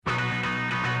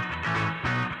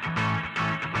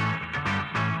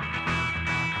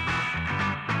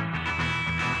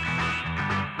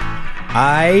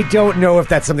I don't know if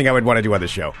that's something I would want to do on the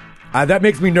show. That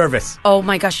makes me nervous. Oh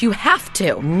my gosh, you have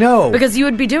to. No. Because you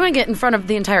would be doing it in front of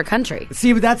the entire country.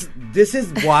 See, but this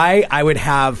is why I would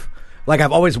have, like,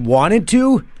 I've always wanted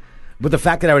to, but the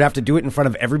fact that I would have to do it in front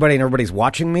of everybody and everybody's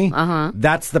watching me,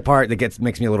 that's the part that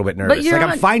makes me a little bit nervous. Like,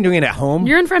 I'm fine doing it at home.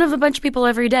 You're in front of a bunch of people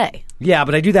every day. Yeah,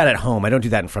 but I do that at home. I don't do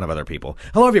that in front of other people.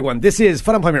 Hello, everyone. This is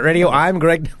Fun Employment Radio. I'm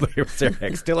Greg Sarah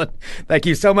X. Dillon. Thank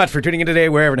you so much for tuning in today,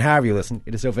 wherever and however you listen.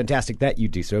 It is so fantastic that you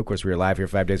do so. Of course, we are live here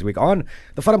 5 days a week on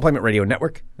the Fun Employment Radio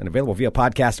Network and available via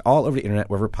podcast all over the internet,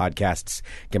 wherever podcasts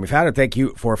can be found. And thank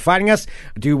you for finding us.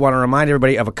 I do want to remind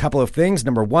everybody of a couple of things.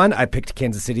 Number one, I picked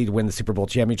Kansas City to win the Super Bowl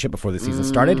championship before the season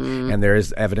started, and there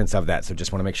is evidence of that. So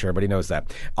just want to make sure everybody knows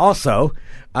that. Also,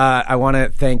 I want to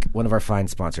thank one of our fine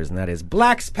sponsors, and that is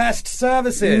Black's Pest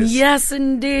Services. Yes,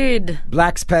 indeed.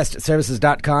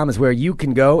 BlacksPestServices.com is where you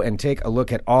can go and take a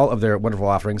look at all of their wonderful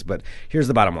offerings. But here's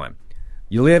the bottom line.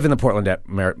 You live in the Portland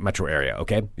metro area,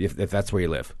 okay? If that's where you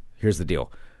live. Here's the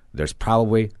deal. There's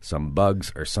probably some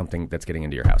bugs or something that's getting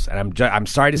into your house. And I'm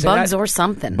sorry to say bugs that. Bugs or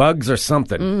something. Bugs or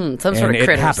something. Some sort of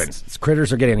critters. It happens.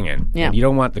 Critters are getting in. Yeah. And you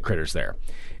don't want the critters there.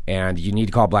 And you need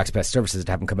to call Black's Pest Services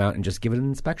to have them come out and just give it an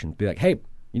inspection. Be like, hey,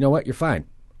 you know what? You're fine.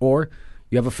 Or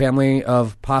you have a family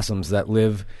of possums that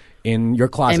live in your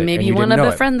closet. And maybe you want to didn't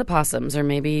know befriend the possums, or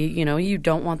maybe, you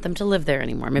don't want them to live there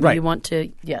anymore. Maybe you want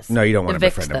to, No, you don't want to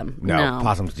evict befriend them. No,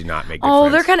 possums do not make good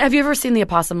friends. they're have you ever seen the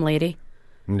opossum lady?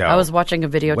 No. I was watching a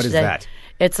video today. What is that?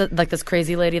 It's like this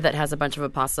crazy lady that has a bunch of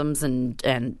opossums,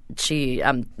 and she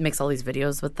makes all these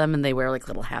videos with them, and they wear like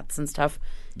little hats and stuff.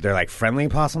 They're like friendly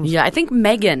possums? Yeah, I think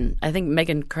Megan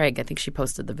Craig, she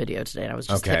posted the video today, and I was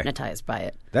just hypnotized by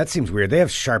it. That seems weird. They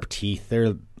have sharp teeth.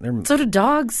 They're So do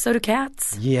dogs, so do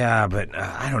cats. Yeah, but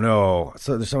I don't know.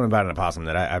 So there's something about an opossum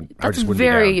that I That's just wouldn't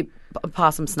very be down.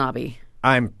 opossum snobby.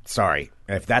 I'm sorry.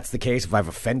 If that's the case, if I've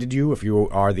offended you, if you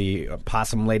are the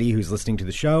possum lady who's listening to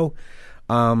the show,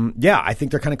 I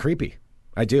think they're kind of creepy.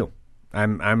 I do.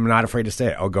 I'm not afraid to say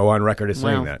it. I'll go on record as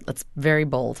saying that. That's very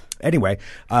bold. Anyway,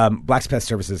 Black's Pest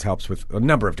Services helps with a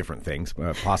number of different things.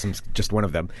 Possums, just one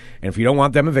of them. And if you don't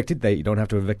want them evicted, you don't have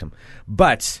to evict them.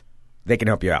 But they can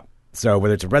help you out. So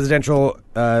whether it's a residential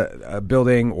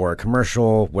building or a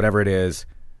commercial, whatever it is,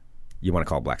 you want to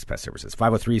call Black's Pest Services.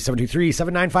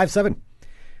 503-723-7957.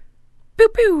 Boo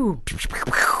boo.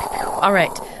 All right,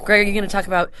 Greg, are you going to talk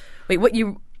about what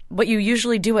you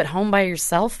usually do at home by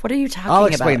yourself? What are you talking about? I'll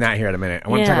explain that here in a minute. I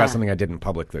want to talk about something I did in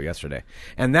public, though, yesterday.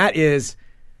 And that is,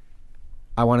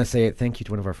 I want to say thank you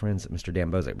to one of our friends, Mr.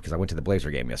 Dan Bozek, because I went to the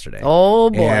Blazer game yesterday. Oh,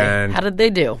 boy. And, how did they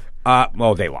do?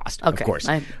 They lost, of course.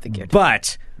 I figured.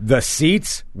 But the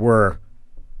seats were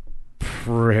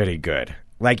pretty good.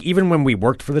 Like, even when we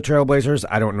worked for the Trailblazers,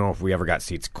 I don't know if we ever got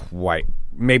seats quite,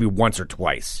 maybe once or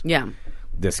twice. Yeah.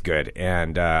 This good.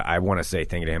 And I want to say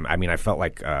thank you to him. I mean, I felt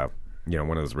like,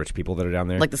 one of those rich people that are down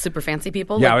there. Like the super fancy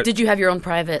people? Yeah. Did you have your own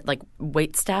private,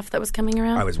 wait staff that was coming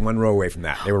around? I was one row away from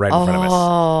that. They were right in front of us.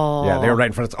 Yeah, they were right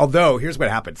in front of us. Although, here's what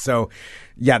happened. So,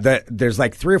 there's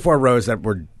like 3 or 4 rows that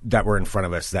were in front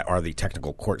of us that are the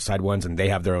technical courtside ones, and they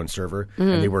have their own server,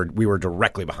 and we were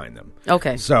directly behind them.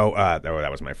 Okay. So,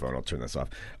 that was my phone. I'll turn this off.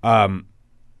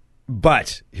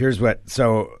 But here's what.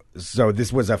 So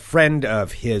this was a friend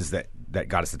of his that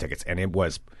got us the tickets, and it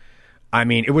was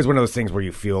one of those things where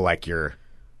you feel like you're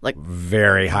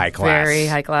very high class. Very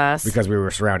high class. Because we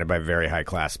were surrounded by very high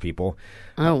class people.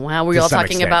 Oh, wow. Were you all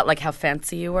talking about how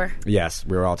fancy you were? Yes,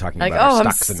 we were all talking about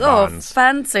our stocks and bonds. I'm so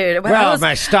fancy. Well,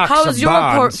 my stocks and bonds. How's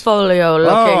your portfolio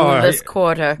looking this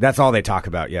quarter? That's all they talk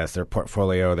about, yes. Their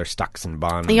portfolio, their stocks and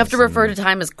bonds. And you have to refer to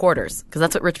time as quarters, because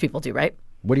that's what rich people do, right?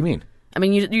 What do you mean? I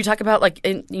mean, you talk about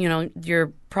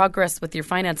your progress with your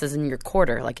finances in your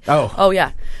quarter.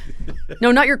 Yeah.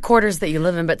 No, not your quarters that you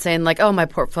live in, but saying my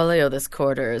portfolio this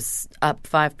quarter is up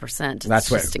 5%. It's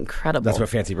just incredible. That's what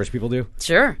fancy rich people do?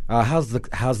 Sure. How's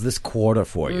this quarter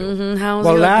for you? Mm-hmm.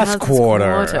 Last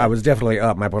quarter, I was definitely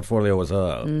up. My portfolio was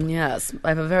up. Yes, I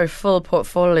have a very full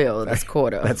portfolio this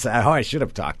quarter. That's how I should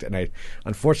have talked, and I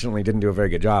unfortunately didn't do a very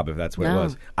good job if that's what it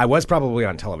was. I was probably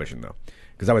on television, though.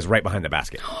 Because I was right behind the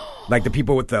basket. Like the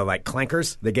people with the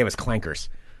clankers, they gave us clankers.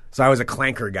 So I was a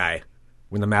clanker guy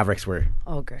when the Mavericks were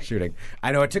shooting.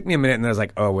 I know it took me a minute, and I was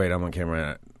like, oh, wait, I'm on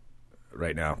camera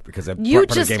right now. Because I'm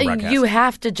part of the game broadcast. You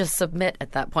have to just submit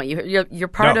at that point. You're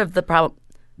part of the problem.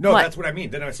 No, that's what I mean.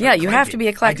 Then I you clanking. have to be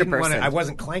a clanker person. I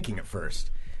wasn't clanking at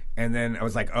first. And then I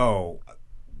was like, oh,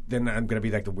 then I'm going to be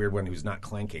like the weird one who's not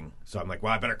clanking. So I'm like,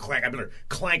 well, I better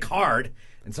clank hard.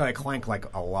 And so I clank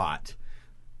a lot.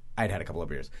 I'd had a couple of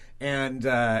beers. And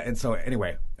so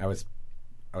anyway, I was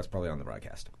I was probably on the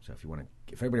broadcast. So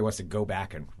if anybody wants to go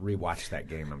back and rewatch that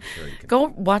game, I'm sure you can. Go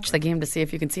watch the game to see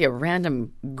if you can see a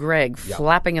random Greg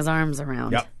flapping his arms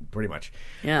around. Yep, pretty much.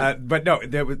 Yeah. But no,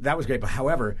 that was great. But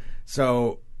however,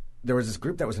 so there was this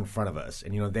group that was in front of us,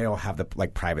 and they all have the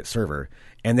private server,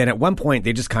 and then at one point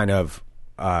they just kind of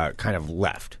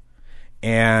left,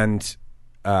 and.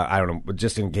 I don't know.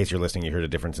 Just in case you're listening, you heard a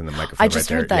difference in the microphone. I just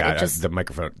heard that. Yeah, the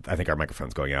microphone. I think our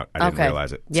microphone's going out. I didn't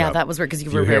realize it. Yeah, so that was weird because you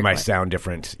if were. You hear my sound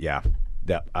different. Yeah,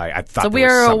 I thought. So we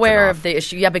are aware of the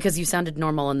issue. Yeah, because you sounded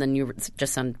normal and then you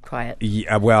just sound quiet.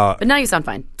 Yeah, well, but now you sound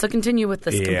fine. So continue with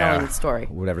this compelling story.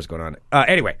 Whatever's going on.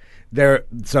 Anyway,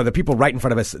 so the people right in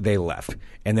front of us, they left,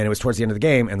 and then it was towards the end of the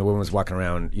game, and the woman was walking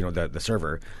around. The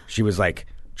server. She was like.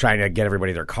 Trying to get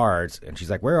everybody their cards, and she's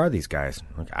like, "Where are these guys?"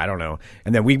 I'm like, I don't know.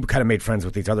 And then we kind of made friends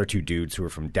with these other two dudes who were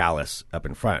from Dallas up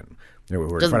in front, who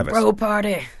were in front of us. Bro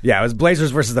party. Yeah, it was Blazers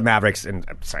versus the Mavericks, and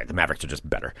I'm sorry, the Mavericks are just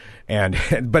better.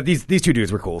 But these two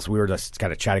dudes were cool, so we were just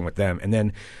kind of chatting with them. And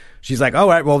then she's like, "All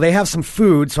right, well, they have some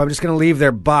food, so I'm just going to leave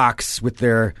their box with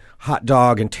their hot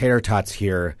dog and tater tots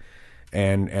here."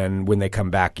 And when they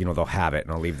come back, they'll have it,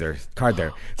 and I'll leave their card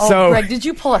there. Oh, so, Greg, did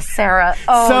you pull a Sarah?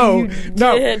 Oh, you did.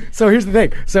 No. So here's the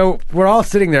thing. So we're all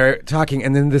sitting there talking,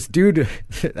 and then this dude,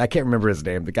 I can't remember his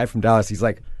name, the guy from Dallas, he's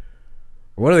like,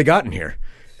 "What do they got in here?"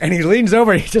 And he leans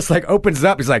over, and he just opens it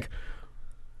up. He's like,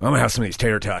 "I'm going to have some of these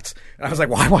tater tots." And I was like,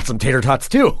 "Well, I want some tater tots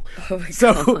too." Oh my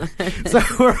so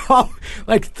we're all,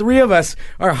 three of us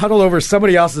are huddled over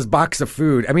somebody else's box of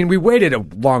food. I mean, we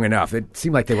waited long enough. It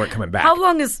seemed like they weren't coming back. How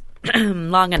long is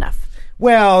long enough?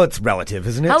 Well, it's relative,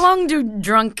 isn't it? How long do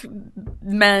drunk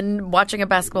men watching a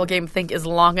basketball game think is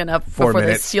long enough before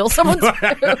they steal someone's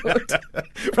food?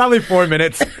 Probably 4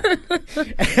 minutes.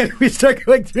 And we start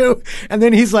going through, and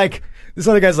then he's like, this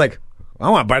other guy's like,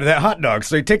 "I want a bite of that hot dog."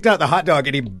 So he took out the hot dog,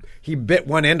 and he bit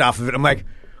one end off of it. I'm like,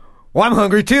 "Well, I'm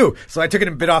hungry too." So I took it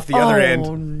and bit off the other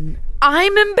end.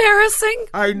 I'm embarrassing?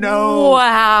 I know.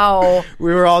 Wow.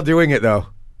 We were all doing it, though.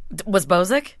 Was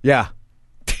Bozic? Yeah.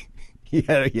 He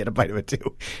had a bite of it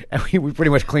too, and we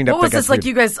pretty much cleaned up. What was this like?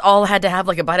 You guys all had to have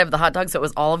a bite of the hot dog, so it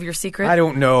was all of your secret. I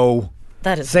don't know.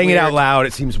 That is saying weird. it out loud.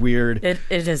 It seems weird. It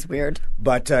is weird.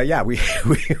 But yeah, we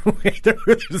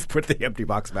just put the empty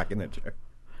box back in that chair.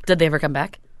 Did they ever come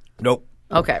back? Nope.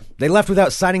 Okay. They left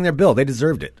without signing their bill. They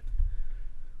deserved it.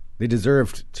 They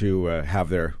deserved to have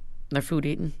their food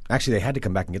eaten. Actually, they had to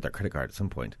come back and get their credit card at some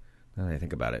point. Now that I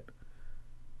think about it.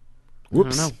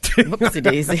 Whoops. I don't know. Whoopsie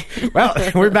daisy. Well,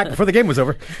 we're back before the game was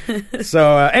over.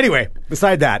 So anyway,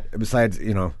 besides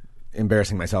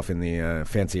embarrassing myself in the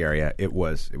fancy area, it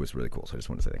was really cool. So I just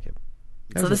wanted to say thank you.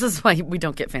 So this is why we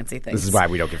don't get fancy things. This is why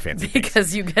we don't get fancy things.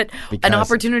 Because you get an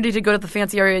opportunity to go to the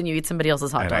fancy area and you eat somebody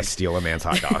else's hot dog. And I steal a man's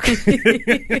hot dog.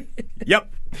 Yep.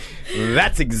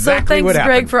 That's exactly what happened.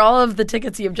 So thanks, Greg, for all of the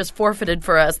tickets you've just forfeited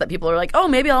for us that people are like, "Oh,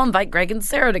 maybe I'll invite Greg and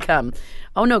Sarah to come."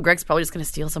 Oh, no, Greg's probably just going to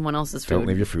steal someone else's food. Don't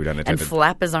leave your food unattended. And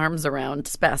flap his arms around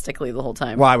spastically the whole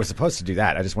time. Well, I was supposed to do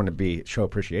that. I just wanted to show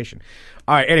appreciation.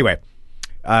 All right, anyway.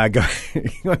 Going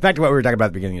back to what we were talking about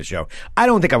at the beginning of the show. I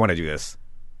don't think I want to do this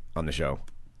on the show.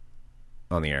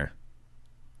 On the air.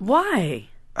 Why?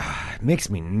 It makes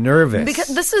me nervous. Because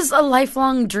this is a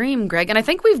lifelong dream, Greg. And I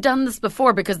think we've done this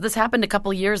before because this happened a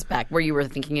couple years back where you were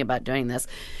thinking about doing this.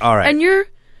 All right. And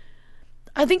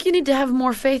I think you need to have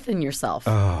more faith in yourself.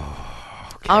 Oh,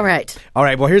 okay. All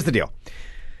right. Well, here's the deal.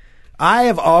 I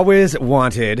have always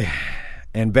wanted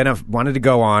to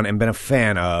go on and been a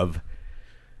fan of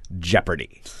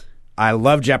Jeopardy. I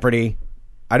love Jeopardy.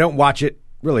 I don't watch it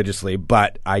religiously,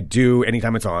 but I do.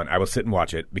 Anytime it's on, I will sit and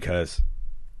watch it because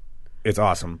it's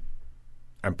awesome.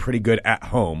 I'm pretty good at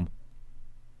home.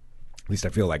 At least I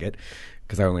feel like it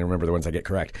because I only remember the ones I get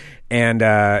correct. And,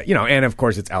 and of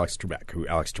course it's Alex Trebek, who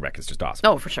Alex Trebek is just awesome.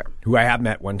 Oh, for sure. Who I have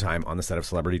met one time on the set of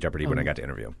Celebrity Jeopardy when I got to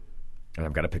interview him. And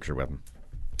I've got a picture with him.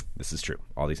 This is true.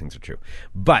 All these things are true.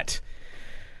 But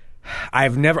I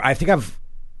think I've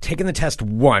taken the test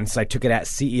once. I took it at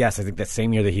CES, I think that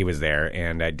same year that he was there,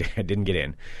 and I didn't get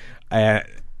in.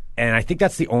 And I think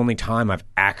that's the only time I've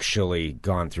actually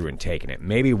gone through and taken it.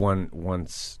 Maybe one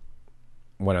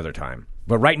other time.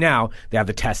 But right now, they have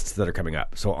the tests that are coming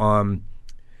up. So on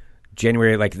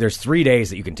January, there's 3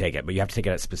 days that you can take it, but you have to take it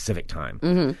at a specific time.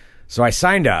 Mm-hmm. So I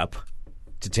signed up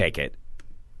to take it,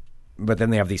 but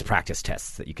then they have these practice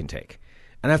tests that you can take.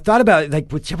 And I've thought about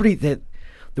it, with Jeopardy, that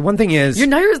the one thing is... You're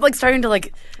starting to,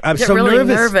 I'm get so really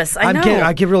nervous. I know.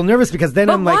 I get real nervous because then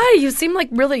I'm like... But why? You seem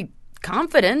really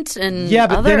confident in Yeah,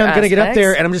 but then I'm going to get up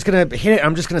there aspects. and I'm just going to hit it.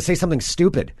 I'm just going to say something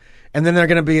stupid. And then they're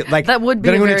going to be like... That would be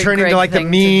then I'm a going to very turn into Greg the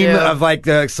thing to meme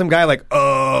do. of some guy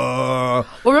know.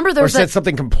 Well, remember there or was said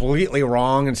something completely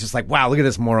wrong, and it's just like, wow, look at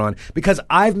this moron. Because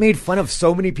I've made fun of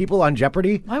so many people on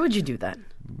Jeopardy. Why would you do that?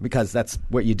 Because that's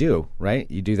what you do, right?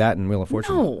 You do that in Wheel of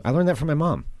Fortune. No. I learned that from my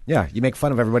mom. Yeah, you make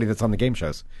fun of everybody that's on the game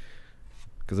shows.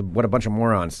 Because what a bunch of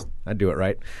morons. I'd do it,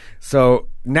 right? So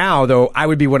now, though, I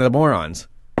would be one of the morons.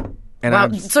 And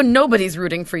wow. So nobody's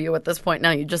rooting for you at this point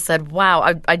now. You just said, wow,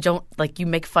 I don't, like, you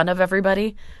make fun of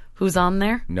everybody who's on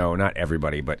there? No, not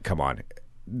everybody, but come on.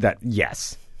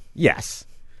 Yes.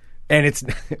 And it's,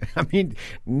 I mean,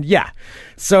 yeah.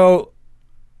 So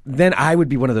then I would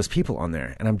be one of those people on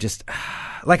there. And I'm just,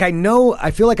 like,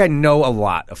 I feel like I know a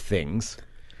lot of things.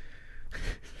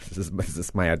 Is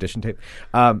this my audition tape?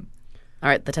 All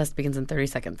right, the test begins in 30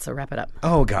 seconds, so wrap it up.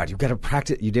 Oh, God, you've got to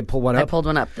practice. You did pull one up? I pulled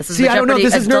one up. This is See, the I don't know.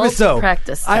 Jeopardy This is nervous, though.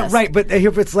 Practice test. Right, but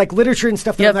if it's like literature and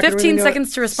stuff. You have 15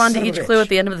 seconds to respond to each clue at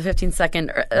the end of the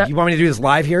 15-second. You want me to do this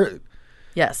live here?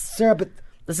 Yes. Sarah, but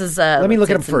this is. Let me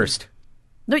look at them first.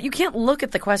 No, you can't look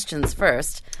at the questions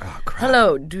first. Oh, crap.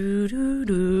 Hello. Do, do,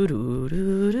 do, do,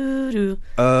 do,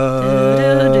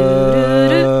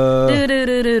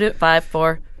 do, do. 5,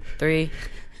 4, 3,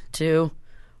 2,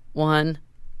 1.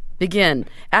 Begin.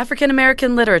 African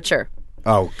American literature.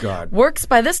 Oh, God. Works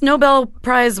by this Nobel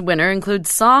Prize winner include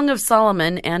Song of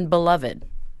Solomon and Beloved.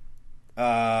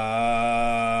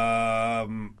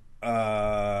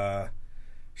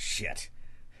 Shit.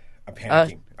 I'm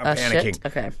panicking. Shit?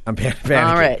 Okay. I'm panicking.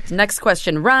 All right. Next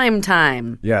question. Rhyme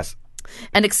time. Yes.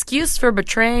 An excuse for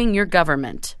betraying your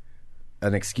government.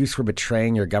 An excuse for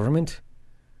betraying your government?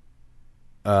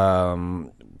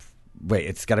 Wait,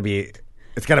 it's got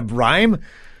to rhyme?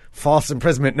 False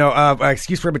imprisonment. No,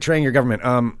 excuse for betraying your government.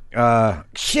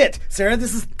 Shit, Sarah,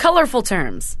 this is colorful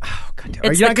terms. Oh, God damn.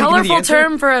 It's the colorful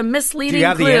term for a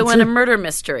misleading clue in a murder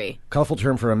mystery. Colorful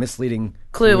term for a misleading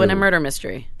clue in a murder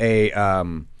mystery. I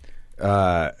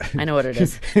know what it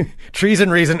is. Treason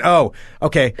reason. Oh,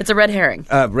 okay. It's a red herring.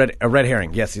 A red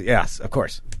herring. Yes, of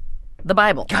course. The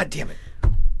Bible. God damn it.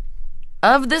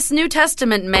 Of this New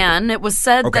Testament man, it was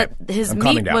said that his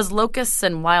meat was locusts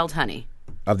and wild honey.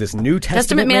 Of this New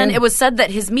Testament man, it was said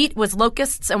that his meat was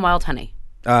locusts and wild honey.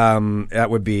 That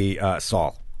would be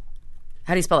Saul.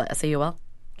 How do you spell it? S-A-U-L?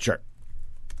 Sure.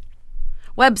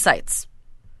 Websites.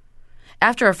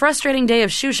 After a frustrating day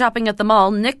of shoe shopping at the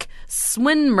mall, Nick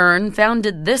Swinmurn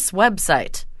founded this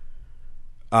website.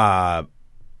 No,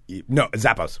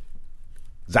 Zappos.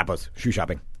 Zappos, shoe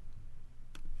shopping.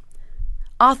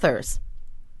 Authors.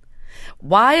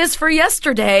 Why is for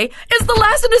Yesterday is the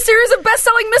last in a series of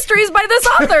best-selling mysteries by this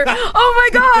author.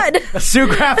 Oh, my God. Sue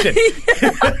Grafton. No,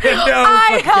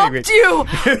 I helped you.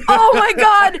 Oh, my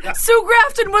God. Sue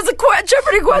Grafton was a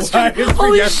Jeopardy question.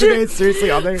 Holy shit. Seriously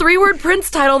on there? 3-word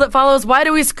Prince title that follows Why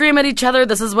Do We Scream at Each Other?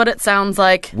 This is what it sounds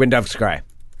like. Wind Dove's Cry.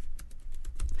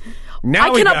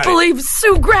 I cannot believe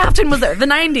Sue Grafton was there. The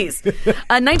 90s.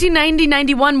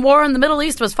 1990-91 war in the Middle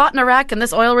East was fought in Iraq and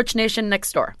this oil-rich nation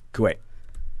next door. Kuwait.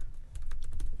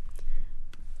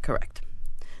 Correct.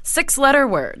 6-letter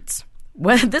words.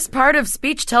 This part of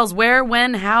speech tells where,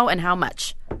 when, how, and how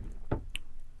much.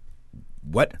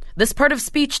 What? This part of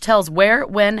speech tells where,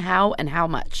 when, how, and how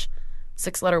much.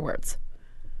 6-letter words.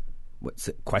 What's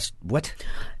it? What?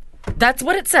 That's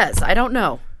what it says. I don't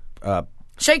know.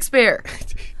 Shakespeare.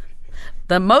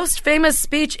 The most famous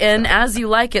speech in As You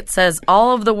Like It says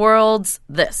all of the world's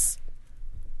this.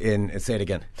 Say it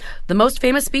again. The most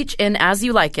famous speech in As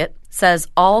You Like It says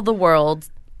all the world's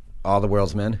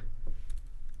men?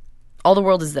 All the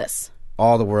world is this.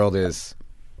 All the world is...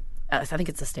 I think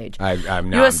it's the stage.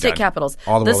 I'm U.S. state capitals.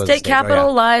 All the state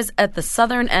capital lies at the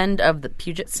southern end of the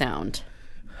Puget Sound.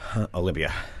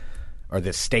 Olympia. Or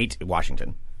the state,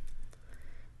 Washington.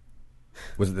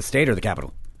 Was it the state or the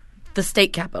capital? The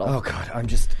state capital. Oh, God. I'm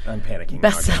panicking.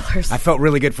 Bestsellers. I felt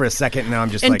really good for a second. Now I'm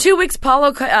just In 2 weeks,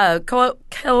 Paulo Coelho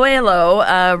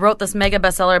wrote this mega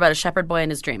bestseller about a shepherd boy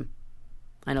and his dream.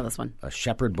 I know this one. A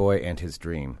shepherd boy and his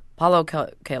dream. Paulo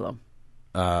Coelho.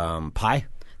 Pie?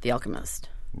 The Alchemist.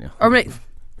 No. Or maybe...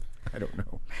 I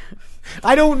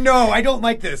don't know. I don't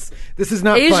like this. This is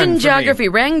not fun Asian for geography. me.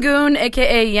 Rangoon,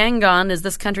 a.k.a. Yangon, is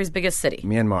this country's biggest city.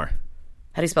 Myanmar.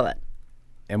 How do you spell that?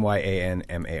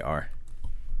 Myanmar.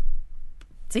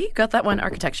 See, you got that one.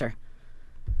 Architecture.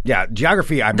 Yeah,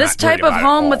 geography, I'm This not worried type of about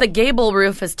home at with all. a gable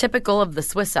roof is typical of the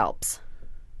Swiss Alps.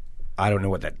 I don't know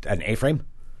what that... An A-frame?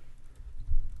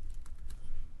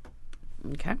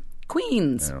 Okay.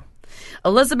 Queens. No.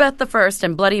 Elizabeth I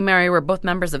and Bloody Mary were both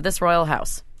members of this royal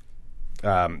house.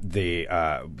 The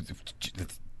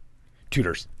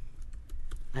Tudors.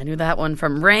 I knew that one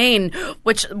from Rain,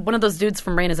 which one of those dudes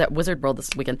from Rain is at Wizard World this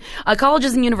weekend.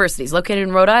 Colleges and universities located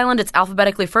in Rhode Island. It's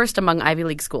alphabetically first among Ivy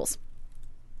League schools.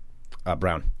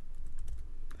 Brown.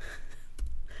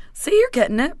 See, you're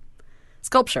getting it.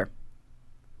 Sculpture.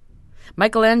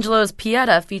 Michelangelo's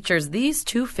Pieta features these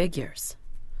two figures.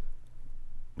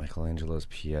 Michelangelo's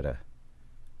Pieta.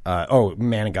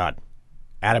 Man and God.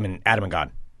 Adam and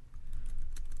God.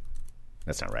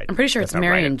 That's not right. I'm pretty sure That's it's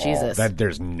Mary and Jesus.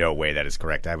 There's no way that is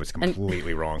correct. I was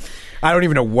completely wrong. I don't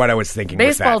even know what I was thinking.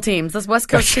 Baseball with that. teams. This West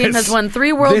Coast team has won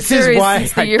 3 World Series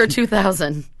since the year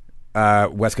 2000.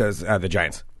 West Coast, the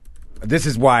Giants. This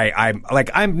is why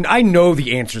I know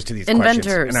the answers to these questions,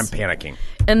 and I'm panicking.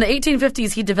 In the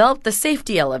 1850s, he developed the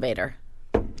safety elevator.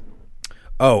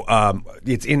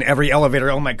 It's in every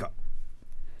elevator. Oh my God.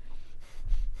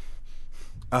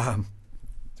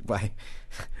 Why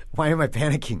am I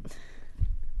panicking?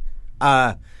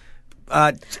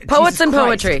 Poets and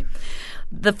poetry.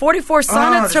 The 44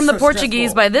 sonnets from the Portuguese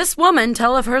stressful. by this woman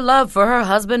tell of her love for her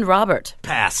husband, Robert.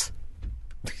 Pass.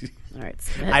 All right,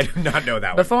 submit. I do not know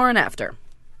that one. Before and after.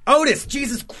 Otis,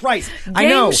 Jesus Christ. I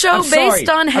know. Game show I'm sorry. based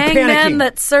on I'm hangman panicking.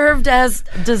 that served as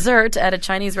dessert at a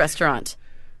Chinese restaurant.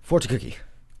 Fortune cookie.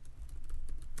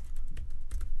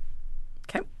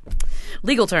 Okay.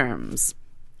 Legal terms.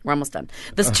 We're almost done.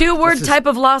 This two-word type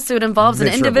of lawsuit involves an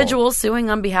miserable. individual suing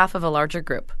on behalf of a larger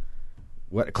group.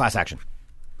 What? Class action.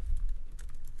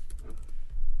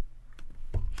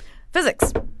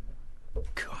 Physics.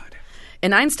 God.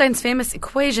 In Einstein's famous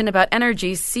equation about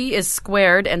energy, C is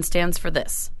squared and stands for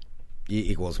this. E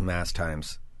equals mass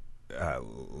times.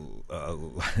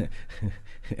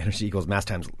 Energy equals mass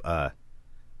times.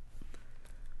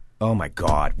 Oh my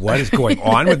God! What is going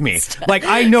on with me? Like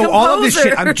I know all of this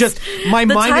shit. I'm just my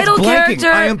mind is blanking.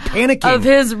 I am panicking. Of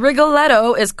his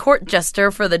Rigoletto is court jester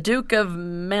for the Duke of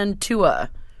Mantua.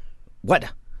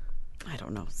 What? I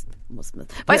don't know. Vice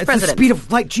It's President. the speed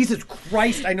of light. Jesus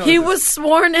Christ! I know. He was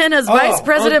sworn in as Vice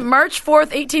President March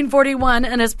 4th, 1841,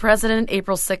 and as President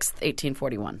April 6th,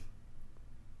 1841.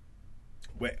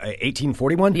 Wait,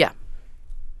 1841? Yeah.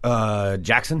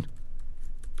 Jackson.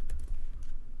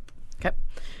 Okay.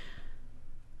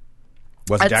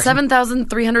 Was it At Jackson?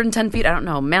 7,310 feet, I don't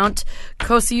know, Mount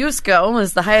Kosciuszko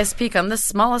is the highest peak on this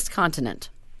smallest continent.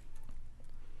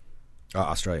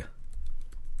 Australia.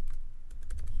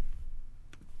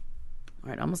 All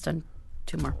right, almost done.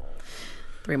 2 more.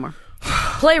 3 more.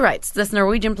 Playwrights. This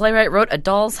Norwegian playwright wrote A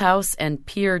Doll's House and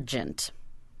Peer Gynt.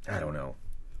 I don't know.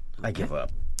 I give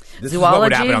up. This Zoology. is what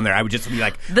would happen on there. I would just be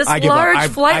like, This I give large, up. I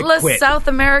flightless quit. South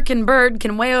American bird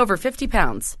can weigh over 50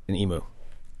 pounds. An emu.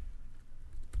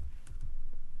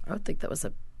 I would think that was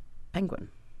a penguin.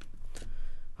 Well,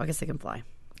 I guess they can fly.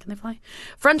 Can they fly?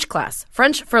 French class.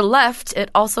 French for left,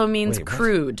 it also means Wait, what?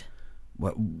 crude.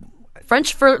 What?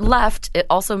 French for left, it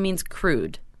also means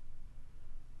crude.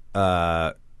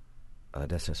 Why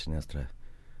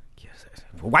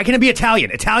can't it be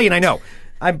Italian? Italian, I know.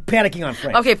 I'm panicking on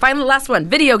French. Okay, final last one.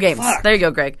 Video games. Fuck. There you go,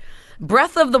 Greg.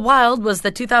 Breath of the Wild was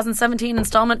the 2017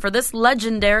 installment for this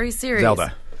legendary series.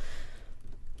 Zelda.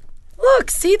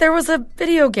 Look, see, there was a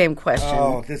video game question.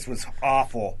 Oh, this was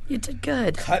awful. You did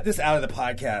good. Cut this out of the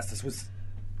podcast. This was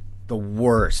the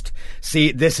worst.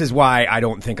 See, this is why I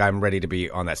don't think I'm ready to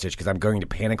be on that stage, because I'm going to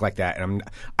panic like that, and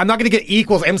I'm not going to get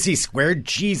equals MC squared.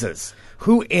 Jesus,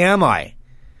 who am I?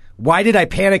 Why did I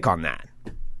panic on that?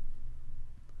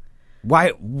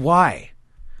 Why?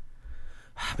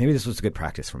 Maybe this was a good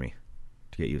practice for me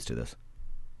to get used to this.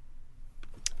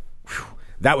 Whew.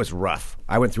 That was rough.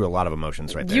 I went through a lot of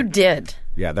emotions right there. You did.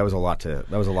 Yeah, that was a lot to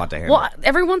handle. Well,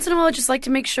 every once in a while, I just like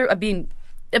to make sure. I mean,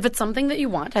 if it's something that you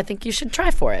want, I think you should try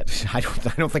for it. I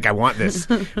don't think I want this.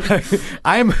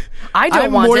 I'm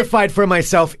want mortified for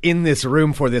myself in this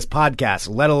room for this podcast,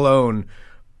 let alone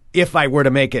if I were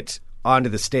to make it onto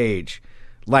the stage.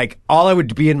 Like, all I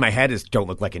would be in my head is, don't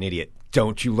look like an idiot.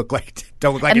 Don't look like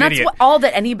an idiot. And that's all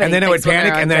that anybody And then I would thinks when panic,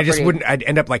 they're on and then I just Jeopardy. wouldn't. I'd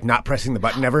end up like not pressing the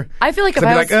button ever. I feel like if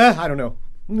I'd I be was, I don't know.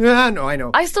 No, I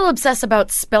know. I still obsess about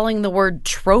spelling the word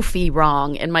trophy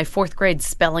wrong in my 4th grade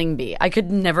spelling bee. I could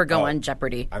never go on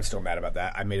Jeopardy. I'm still mad about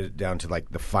that. I made it down to like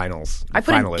the finals. I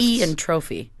put finalists. an E in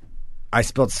trophy. I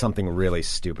spelled something really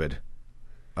stupid.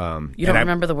 You don't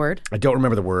remember the word? I don't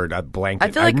remember the word. I blanked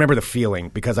it. feel I like- remember the feeling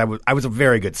because I was a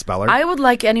very good speller. I would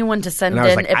like anyone to send and I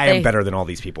was in like, if I they. am better than all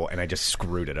these people, and I just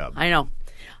screwed it up. I know.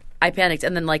 I panicked,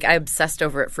 and then like I obsessed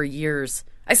over it for years.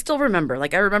 I still remember.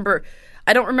 Like I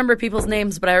don't remember people's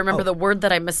names, but I remember the word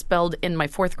that I misspelled in my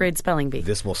 4th grade spelling bee.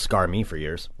 This will scar me for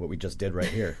years. What we just did right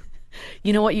here.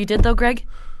 You know what you did though, Greg?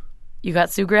 You got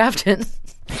Sue Grafton.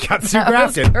 Got Sue That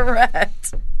was Grafton.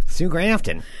 correct. Sue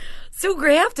Grafton. Sue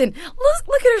Grafton.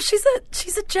 Look at her.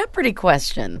 She's a Jeopardy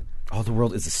question. Oh, the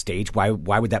world is a stage. Why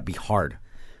would that be hard?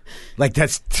 Like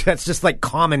that's just like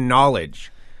common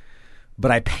knowledge.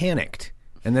 but I panicked.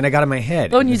 And then I got in my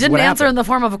head. Oh, and you didn't answer in the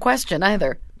form of a question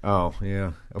either. Oh,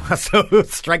 yeah. So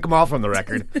strike them all from the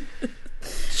record.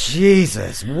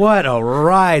 Jesus, what a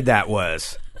ride that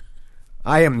was.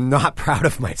 I am not proud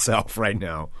of myself right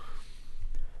now.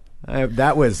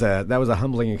 That was a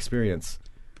humbling experience.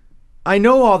 I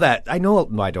know all that. I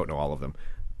don't know all of them.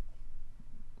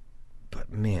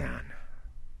 But man,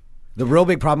 the real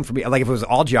big problem for me, like if it was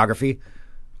all geography,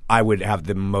 I would have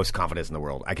the most confidence in the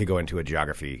world. I could go into a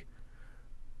geography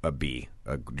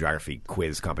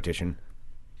quiz competition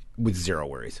with zero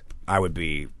worries. I would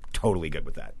be totally good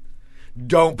with that.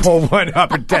 Don't pull one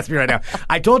up and test me right now.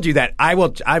 I told you that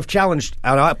I've challenged,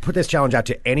 and I'll put this challenge out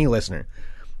to any listener,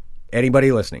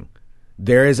 anybody listening.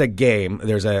 There is a game,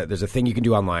 there's a thing you can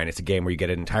do online. It's a game where you get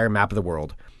an entire map of the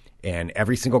world, and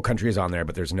every single country is on there,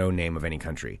 but there's no name of any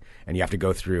country. And you have to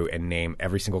go through and name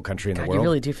every single country in the world. You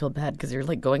really do feel bad because you're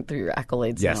like going through your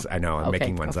accolades. Yes, now. I know. I'm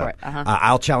making ones up. Uh-huh.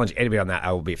 I'll challenge anybody on that.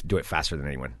 I will do it faster than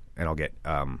anyone, and I'll get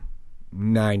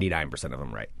 99% of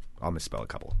them right. I'll misspell a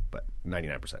couple, but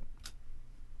 99%.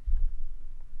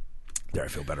 There, I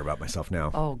feel better about myself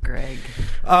now. Oh, Greg.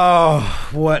 Oh,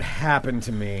 what happened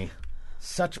to me?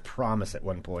 Such promise at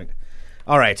one point.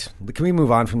 All right, can we move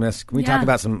on from this? Can we talk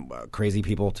about some crazy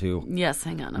people to Yes,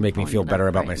 hang on. make me feel better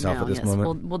about myself at this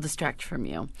moment? We'll distract from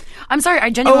you. I'm sorry, I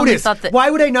genuinely thought that... Why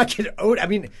would I not get Otis? I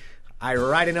mean, I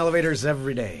ride in elevators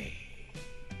every day.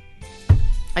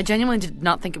 I genuinely did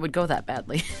not think it would go that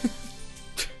badly.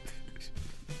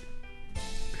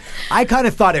 I kind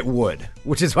of thought it would,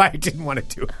 which is why I didn't want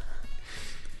to do it.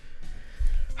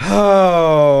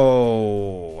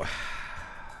 Oh.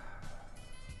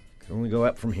 Can only go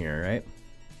up from here, right?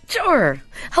 Sure.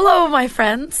 Hello, my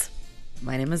friends.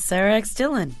 My name is Sarah X.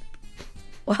 Dillon.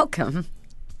 Welcome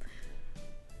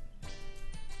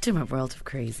to my world of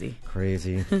crazy.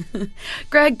 Crazy.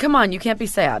 Greg, come on. You can't be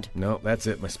sad. No, that's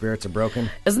it. My spirits are broken.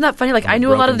 Isn't that funny? Like, I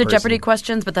knew a lot of the Jeopardy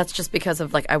questions, but that's just because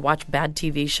of, like, I watch bad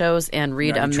TV shows and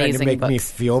read amazing trying to make books. me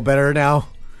feel better now?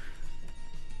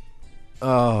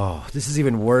 Oh, this is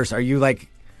even worse. Are you like...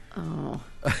 Oh.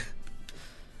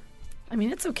 I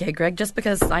mean, it's okay, Greg, just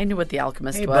because I knew what The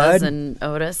Alchemist was bud. and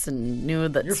Otis and knew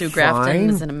that You're Sue Grafton fine.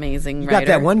 is an amazing You writer.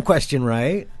 got that one question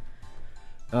right.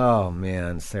 Oh,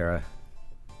 man, Sarah.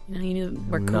 You know, you knew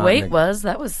where Not Kuwait in a- was.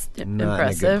 That was Not in a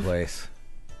impressive. good place.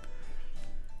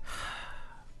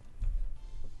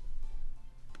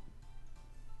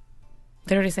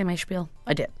 Did I already say my spiel?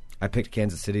 I did. I picked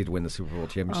Kansas City to win the Super Bowl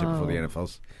championship before the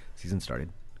NFL season started.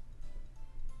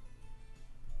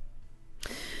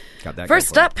 Got that.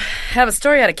 First up, have a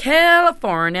story out of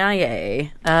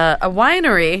California. A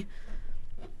winery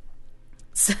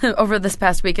over this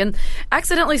past weekend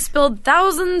accidentally spilled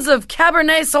thousands of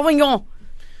Cabernet Sauvignon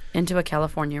into a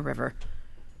California river.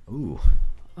 Ooh.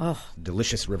 Oh,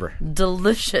 delicious river.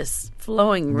 Delicious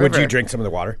flowing river. Would you drink some of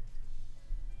the water?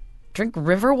 Drink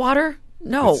river water?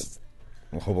 No. It's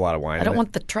a whole lot of wine. I don't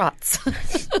want the trots.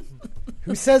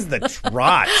 Who says the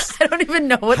trots? I don't even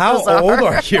know what How those are. old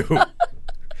are you?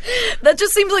 That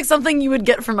just seems like something you would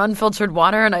get from unfiltered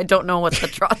water, and I don't know what the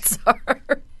trots are.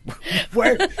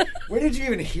 Where did you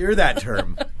even hear that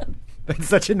term? That's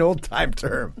such an old-time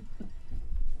term.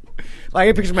 Like,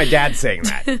 I picture my dad saying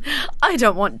that. I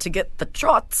don't want to get the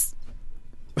trots.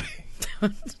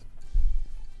 This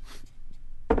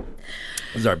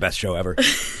is our best show ever.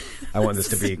 I want this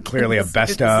to be clearly a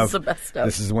best of. This is a best of.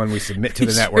 This is the one we submit to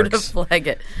the Be sure networks. to flag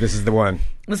it. This is the one.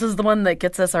 This is the one that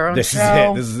gets us our own This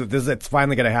show. is it. This is it's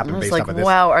finally going to happen I was based like, off of this.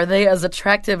 wow, are they as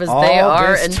attractive as All they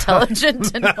are this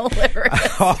intelligent and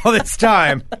hilarious? All this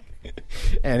time.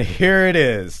 And here it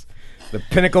is. The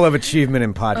pinnacle of achievement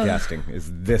in podcasting is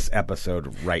this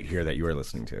episode right here that you are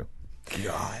listening to.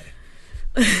 God.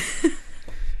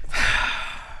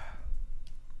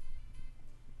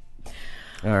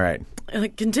 All right.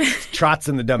 Continue. Trots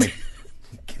and the dummy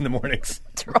in the mornings.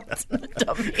 Trots and the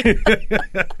dummy.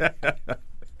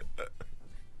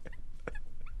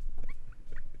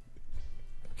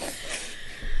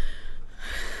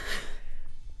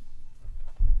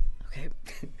 Okay.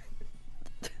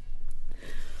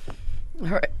 All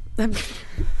right.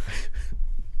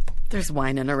 There's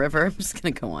wine in a river. I'm just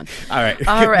going to go on. All right.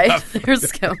 All right.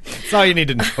 Let's go. That's all you need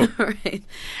to know. All right.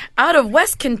 Out of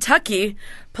West Kentucky,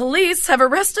 police have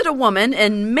arrested a woman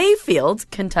in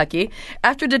Mayfield, Kentucky,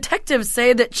 after detectives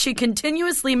say that she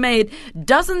continuously made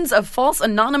dozens of false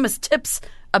anonymous tips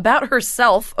about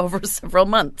herself over several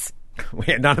months. Wait,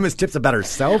 anonymous tips about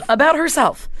herself? About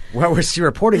herself. What was she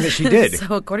reporting that she did?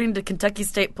 So, according to Kentucky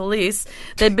State Police,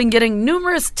 they've been getting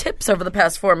numerous tips over the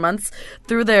past 4 months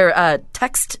through their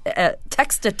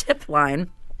text-to-tip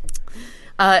line,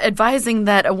 advising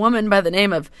that a woman by the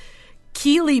name of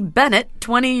Keely Bennett,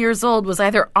 20 years old, was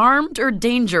either armed or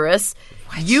dangerous,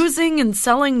 using and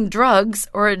selling drugs,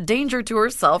 or a danger to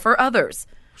herself or others.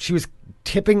 She was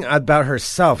tipping about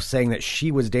herself, saying that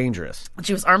she was dangerous.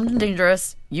 She was armed and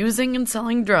dangerous, using and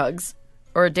selling drugs,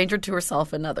 or a danger to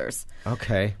herself and others.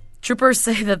 Okay. Troopers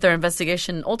say that their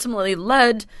investigation ultimately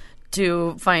led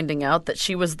to finding out that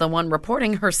she was the one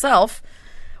reporting herself.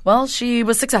 Well, she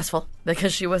was successful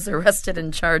because she was arrested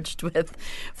and charged with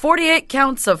 48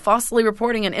 counts of falsely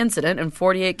reporting an incident and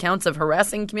 48 counts of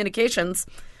harassing communications.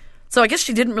 So I guess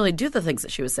she didn't really do the things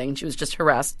that she was saying. She was just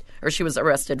harassed, or she was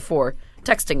arrested for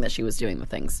texting that she was doing the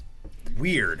things.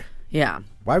 Weird. Yeah.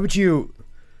 Why would you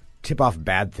tip off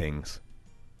bad things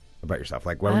about yourself?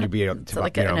 Like, why would you be able to tip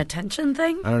like off, an attention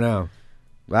thing? I don't know.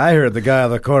 I heard the guy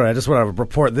on the corner. I just want to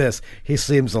report this. He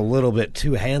seems a little bit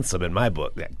too handsome in my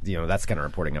book. That's kind of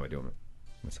reporting I would do.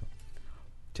 So,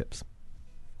 tips.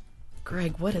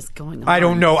 Greg, what is going on? I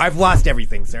don't know. I've lost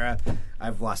everything, Sarah.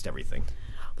 I've lost everything.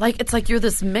 Like, it's like you're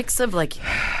this mix of, like,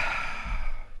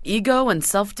 ego and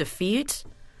self-defeat.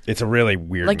 It's a really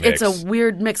weird mix. It's a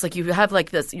weird mix. Like, you have,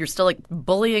 like, this, you're still, like,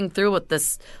 bullying through with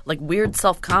this, like, weird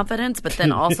self-confidence, but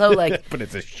then also, like... But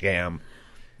it's a sham.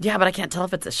 Yeah, but I can't tell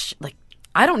if it's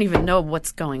I don't even know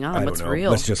what's going on, what's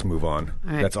real. Let's just move on.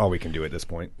 Right. That's all we can do at this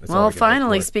point. Well,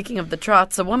 finally, speaking of the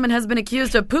trots, a woman has been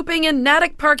accused of pooping in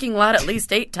Natick parking lot at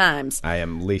least 8 times. I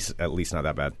am at least not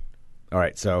that bad. All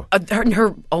right, so...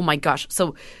 her oh, my gosh.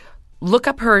 So... Look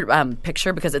up her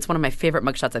picture because it's one of my favorite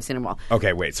mugshots I've seen in a while.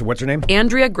 Okay, wait. So what's her name?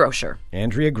 Andrea Grosher.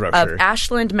 Andrea Grosher. Of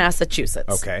Ashland,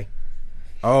 Massachusetts. Okay.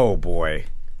 Oh, boy.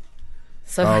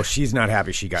 So she's not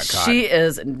happy she got caught. She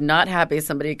is not happy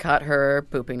somebody caught her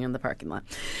pooping in the parking lot.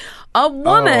 A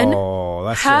woman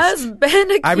has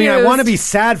been accused... I mean, I want to be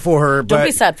sad for her, but... Don't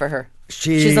be sad for her.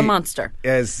 She's a monster.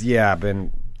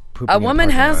 Been... A woman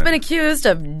has been accused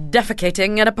of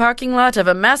defecating at a parking lot of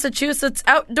a Massachusetts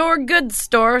outdoor goods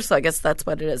store. So I guess that's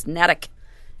what it is. Natick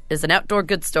is an outdoor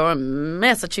goods store in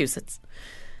Massachusetts.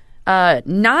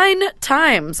 9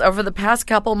 times over the past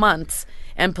couple months.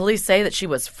 And police say that she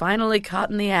was finally caught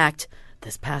in the act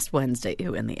this past Wednesday.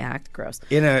 Ew, in the act. Gross.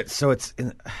 So it's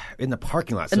in the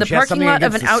parking lot. So in the parking lot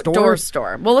of an outdoor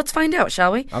store. Well, let's find out,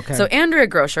 shall we? Okay. So Andrea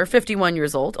Grosher, 51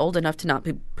 years old enough to not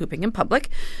be pooping in public,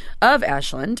 of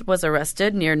Ashland, was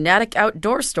arrested near Natick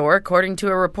Outdoor Store, according to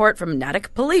a report from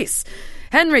Natick Police.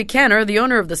 Henry Canner, the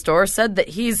owner of the store, said that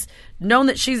he's known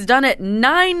that she's done it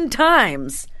 9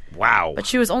 times. Wow. But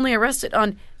she was only arrested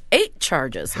on 8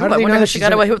 charges. How do they know that she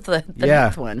got away with the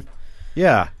 9th one?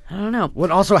 Yeah. I don't know.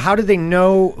 Well, also, how did they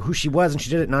know who she was and she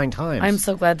did it 9 times? I'm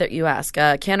so glad that you asked.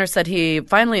 Canner said he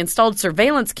finally installed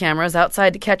surveillance cameras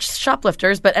outside to catch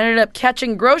shoplifters, but ended up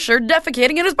catching Grosher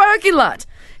defecating in his parking lot.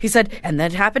 He said, and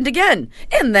then it happened again.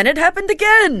 And then it happened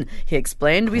again. He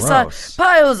explained, we saw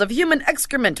piles of human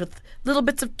excrement with little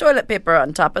bits of toilet paper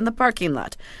on top in the parking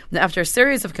lot. After a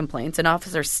series of complaints, an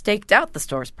officer staked out the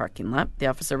store's parking lot. The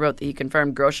officer wrote that he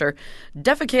confirmed Grosher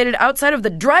defecated outside of the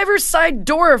driver's side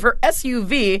door of her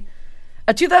SUV,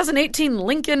 a 2018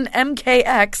 Lincoln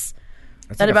MKX.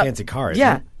 That's like a fancy car, isn't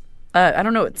it? I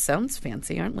don't know. It sounds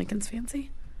fancy. Aren't Lincolns fancy?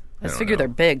 I just figure they're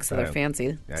big, so they're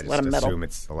fancy. It's a lot of metal. I assume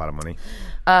it's a lot of money.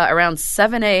 Around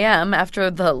 7 a.m., after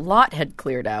the lot had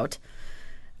cleared out,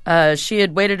 she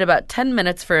had waited about 10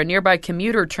 minutes for a nearby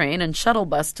commuter train and shuttle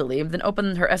bus to leave, then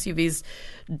opened her SUV's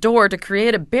door to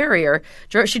create a barrier.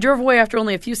 She drove away after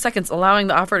only a few seconds, allowing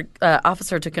the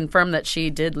officer to confirm that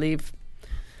she did leave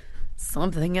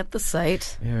something at the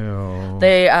site. Ew.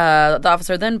 The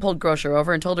officer then pulled Grosher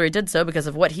over and told her he did so because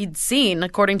of what he'd seen.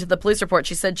 According to the police report,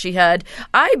 she said she had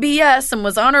IBS and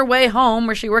was on her way home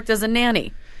where she worked as a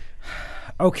nanny.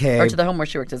 Okay. Or to the home where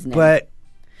she worked as a nanny. But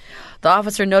the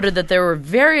officer noted that there were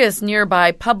various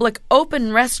nearby public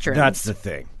open restrooms. That's the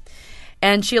thing.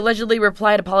 And she allegedly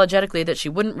replied apologetically that she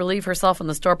wouldn't relieve herself in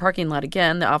the store parking lot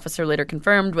again. The officer later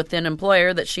confirmed with an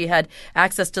employer that she had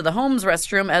access to the home's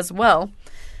restroom as well.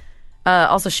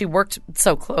 Also, she worked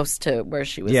so close to where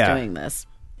she was doing this.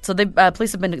 So the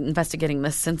police have been investigating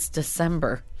this since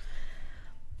December.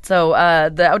 So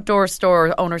the outdoor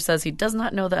store owner says he does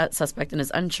not know that suspect and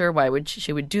is unsure why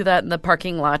she would do that in the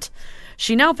parking lot.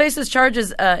 She now faces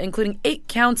charges including 8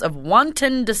 counts of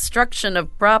wanton destruction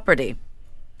of property.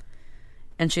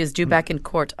 And she is due back in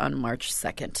court on March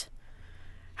 2nd.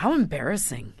 How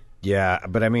embarrassing. Yeah,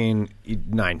 but I mean,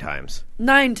 9 times.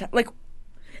 9 times.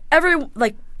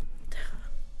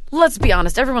 Let's be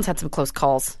honest. Everyone's had some close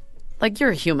calls. Like,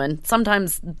 you're a human.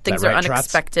 Sometimes things are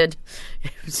unexpected.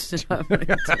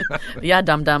 Yeah,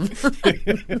 dum-dum.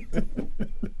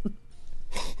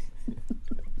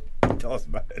 Tell us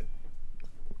about it.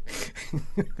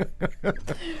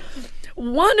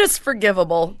 1 is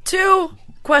forgivable. 2,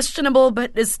 questionable,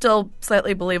 but is still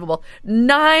slightly believable.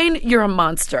 9, you're a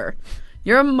monster.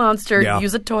 You're a monster. Yeah.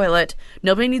 Use a toilet.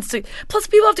 Nobody needs to. Plus,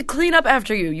 people have to clean up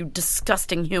after you, you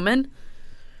disgusting human.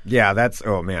 Yeah, that's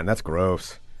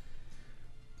gross.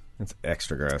 That's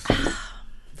extra gross.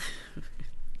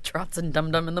 Trots and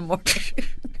Dum Dum in the morning.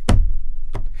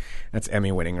 That's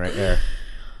Emmy winning right there.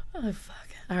 Oh, fuck.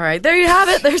 All right, there you have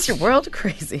it. There's your world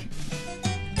crazy.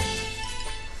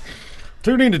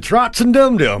 Tuning to Trots and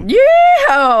Dum Dum. Yeah.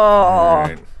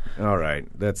 All right.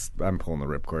 I'm pulling the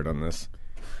ripcord on this.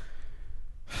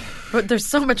 But there's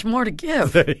so much more to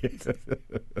give.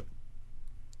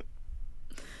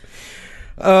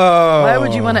 Oh. Why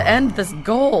would you want to end this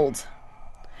gold?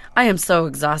 I am so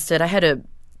exhausted. I had to...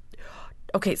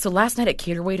 Okay, so last night at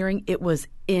cater waitering, it was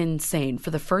insane.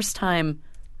 For the first time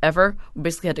ever, we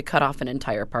basically had to cut off an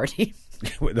entire party.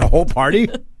 The whole party?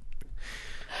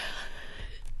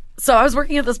 So I was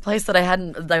working at this place that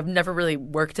I've never really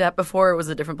worked at before. It was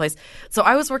a different place. So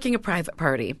I was working a private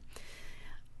party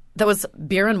that was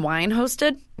beer and wine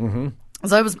hosted. Mm-hmm.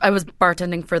 So I was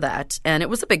bartending for that, and it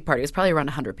was a big party. It was probably around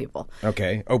 100 people.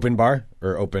 Okay. Open bar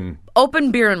or open?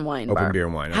 Open beer and wine bar. Open beer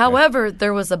and wine. Okay. However,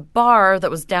 there was a bar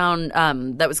that was down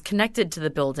that was connected to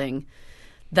the building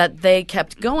that they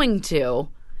kept going to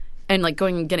and like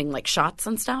going and getting like shots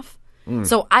and stuff.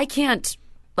 So I can't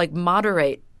like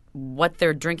moderate what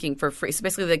they're drinking for free. So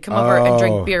basically they come over and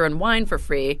drink beer and wine for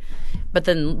free, but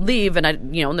then leave, and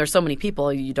and there's so many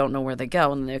people, you don't know where they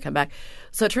go, and then they come back.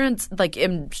 So it turns like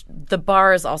the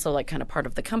bar is also like kind of part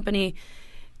of the company.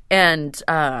 And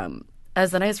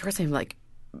as the night is progressing, like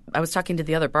I was talking to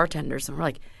the other bartenders, and we're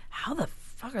like, how the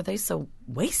fuck are they so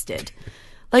wasted?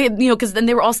 Like, because then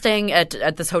they were all staying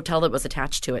at this hotel that was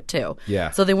attached to it, too.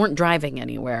 Yeah. So they weren't driving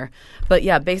anywhere. But,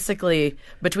 yeah, basically,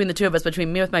 between the two of us,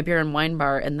 between me with my beer and wine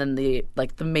bar and then the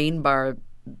main bar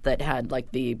that had,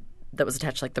 that was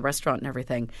attached to, the restaurant and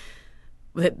everything,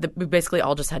 we basically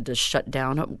all just had to shut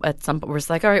down at some point. We're just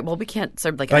like, all right, well, we can't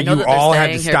serve. Like I know that they're all had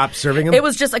staying to here. stop serving them? It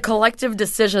was just a collective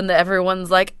decision that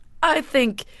everyone's like, I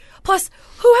think. Plus,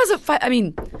 who has a fight? I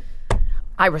mean,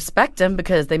 I respect them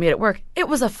because they made it work. It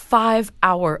was a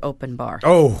 5-hour open bar.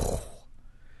 Oh,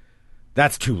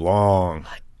 that's too long.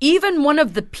 Even one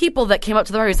of the people that came up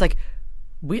to the bar, he's like,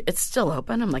 it's still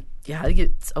open? I'm like, yeah,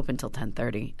 it's open till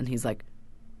 10:30. And he's like,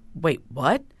 wait,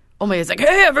 what? Oh my, he's like,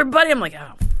 hey, everybody. I'm like,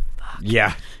 oh, fuck.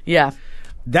 Yeah. Yeah.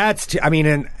 That's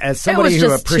and as somebody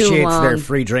who appreciates their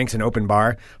free drinks and open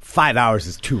bar, 5 hours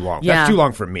is too long. Yeah. That's too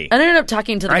long for me. I ended up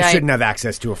talking to the guy. I shouldn't have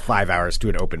access to 5 hours to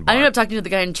an open bar. I ended up talking to the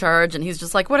guy in charge, and he's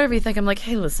just like, whatever you think. I'm like,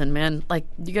 hey, listen, man,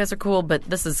 you guys are cool, but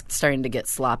this is starting to get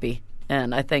sloppy.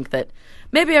 And I think that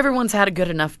maybe everyone's had a good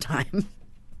enough time.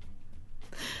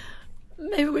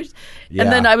 Maybe we should. Yeah.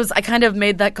 And then I kind of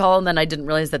made that call, and then I didn't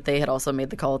realize that they had also made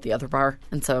the call at the other bar.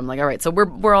 And so I'm like, all right, so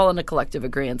we're all in a collective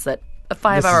agreement that a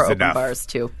 5-hour open bar is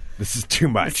too. This is too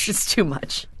much. It's just too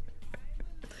much.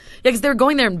 Yeah, because they were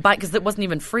going there and because it wasn't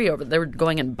even free over. They were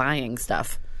going and buying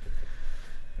stuff,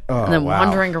 and then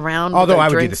wandering around. Although with their I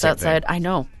would do the drinks same outside. thing. I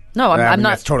know. No, I'm not.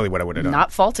 That's totally what I would have done.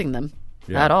 Not faulting them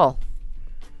at all.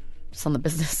 Just on the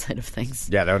business side of things.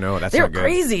 Yeah, no, that's they not were good.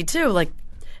 crazy too.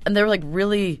 And they were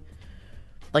really,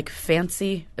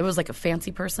 fancy. It was like a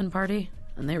fancy person party.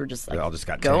 And they were just they all just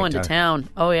got going to town.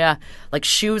 Oh, yeah.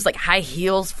 Shoes, high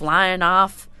heels flying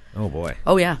off. Oh, boy.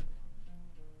 Oh, yeah.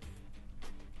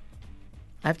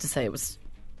 I have to say it was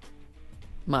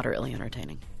moderately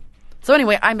entertaining. So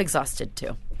anyway, I'm exhausted,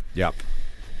 too. Yep.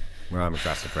 Well, I'm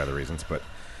exhausted for other reasons, but...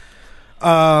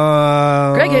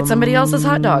 Greg ate somebody else's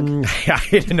hot dog. I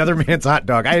ate another man's hot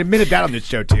dog. I admitted that on this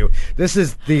show, too. This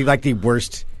is the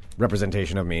worst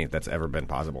representation of me that's ever been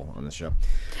possible on this show.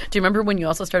 Do you remember when you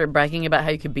also started bragging about how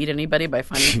you could beat anybody by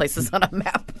finding places on a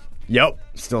map? Yep.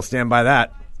 Still stand by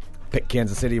that. Pick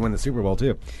Kansas City to win the Super Bowl,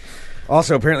 too.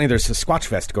 Also, apparently there's a Squatch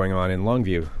Fest going on in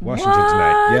Longview, Washington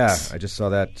tonight. Yeah, I just saw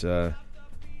that.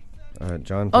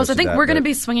 John posted so I think we're going to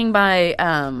be swinging by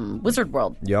Wizard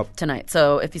World tonight.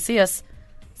 So if you see us,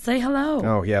 say hello.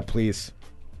 Oh, yeah, please.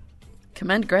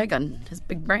 Commend Greg on his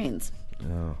big brains.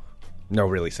 Oh. No,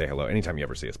 really, say hello. Anytime you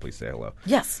ever see us, please say hello.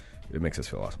 Yes. It makes us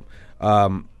feel awesome.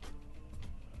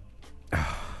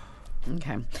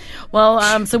 Okay.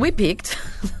 Well, so we peaked.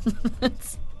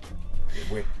 Yes.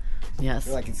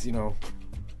 It's,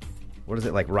 what is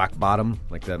it, rock bottom?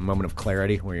 Like the moment of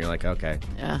clarity where you're like, okay.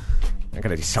 Yeah. I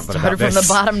gotta do something Started about this. from the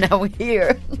bottom, now we're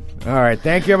here. All right.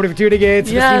 Thank you, everybody, for tuning in.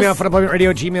 Send us an email,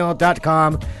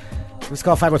 funemploymentradio@gmail.com. Let's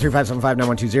call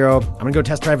 503-575-9120. I'm gonna go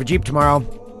test drive a Jeep tomorrow.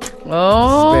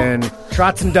 Oh. It's been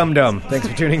Trots and Dum Dum. Thanks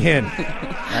for tuning in.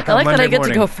 I like that I get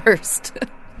to go first.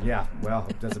 Yeah, well,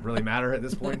 does it really matter at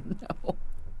this point? No.